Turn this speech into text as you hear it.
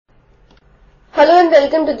Hello and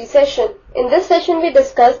welcome to the session. In this session we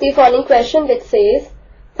discuss the following question which says,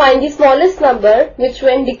 find the smallest number which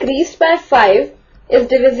when decreased by 5 is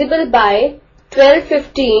divisible by 12,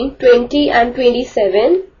 15, 20 and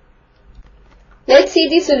 27. Let's see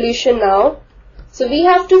the solution now. So we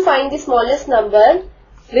have to find the smallest number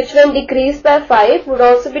which when decreased by 5 would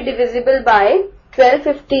also be divisible by 12,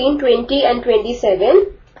 15, 20 and 27.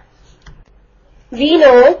 We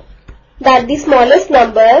know that the smallest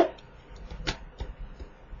number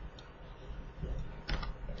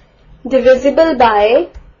divisible by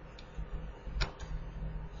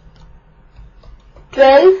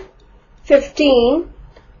 12, 15,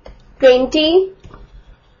 20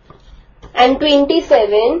 and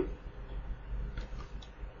 27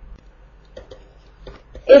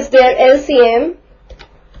 is their LCM.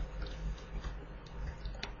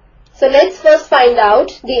 So let's first find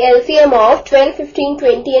out the LCM of 12, 15,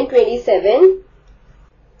 20 and 27.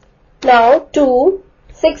 Now 2,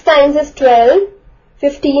 6 times is 12.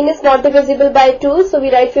 15 is not divisible by 2, so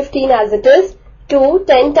we write 15 as it is. 2,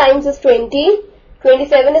 10 times is 20.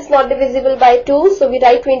 27 is not divisible by 2, so we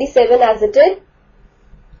write 27 as it is.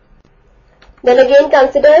 Then again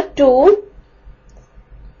consider 2.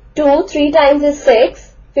 2, 3 times is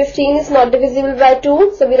 6. 15 is not divisible by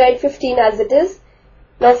 2, so we write 15 as it is.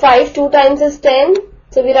 Now 5, 2 times is 10,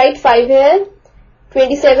 so we write 5 here.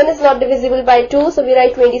 27 is not divisible by 2, so we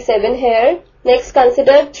write 27 here. Next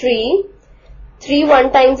consider 3. 3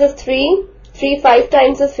 1 times is 3, 3 5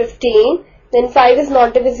 times is 15, then 5 is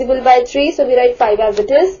not divisible by 3, so we write 5 as it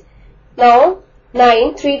is. Now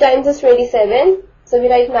 9, 3 times is 27, so we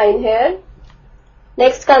write 9 here.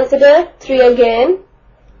 Next consider 3 again.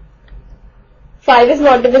 5 is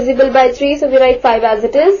not divisible by 3, so we write 5 as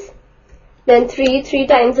it is. Then 3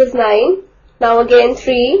 times is 9. Now again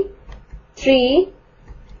 3,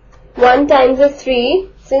 1 times is 3.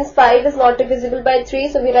 Since 5 is not divisible by 3,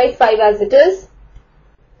 so we write 5 as it is.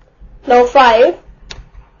 Now 5,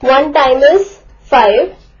 1 time is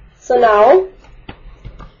 5. So now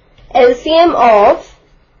LCM of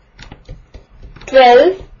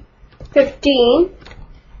 12, 15,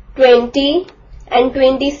 20 and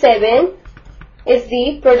 27 is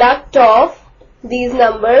the product of these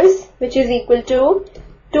numbers, which is equal to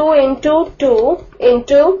 2 into 2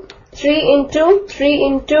 into 3 into 3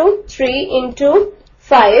 into 3 into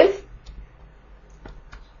 5.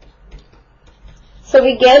 So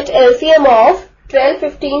we get LCM of 12,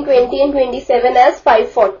 15, 20 and 27 as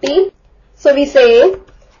 540. So we say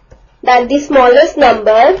that the smallest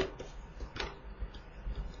number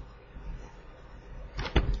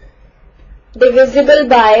divisible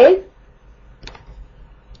by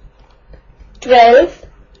 12,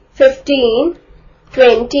 15,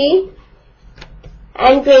 20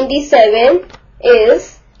 and 27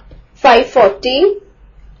 is 540.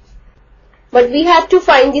 But we have to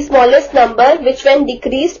find the smallest number which when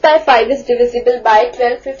decreased by 5 is divisible by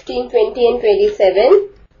 12, 15, 20 and 27.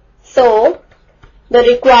 So the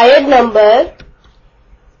required number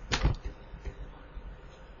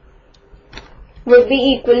would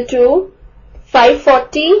be equal to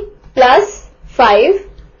 540 plus 5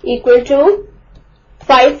 equal to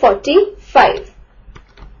 545.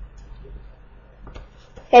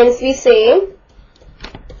 Hence we say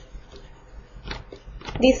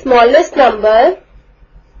the smallest number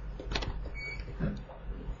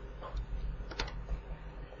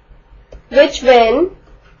which when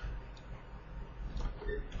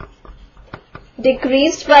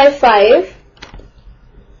decreased by 5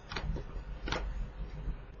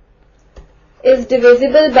 is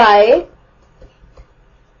divisible by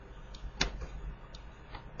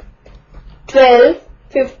 12,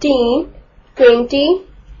 15, 20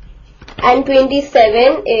 and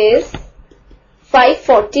 27 is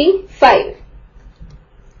 545.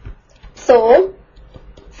 So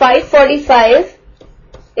 545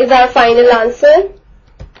 is our final answer.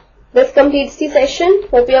 This completes the session.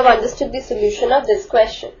 Hope you have understood the solution of this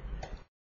question.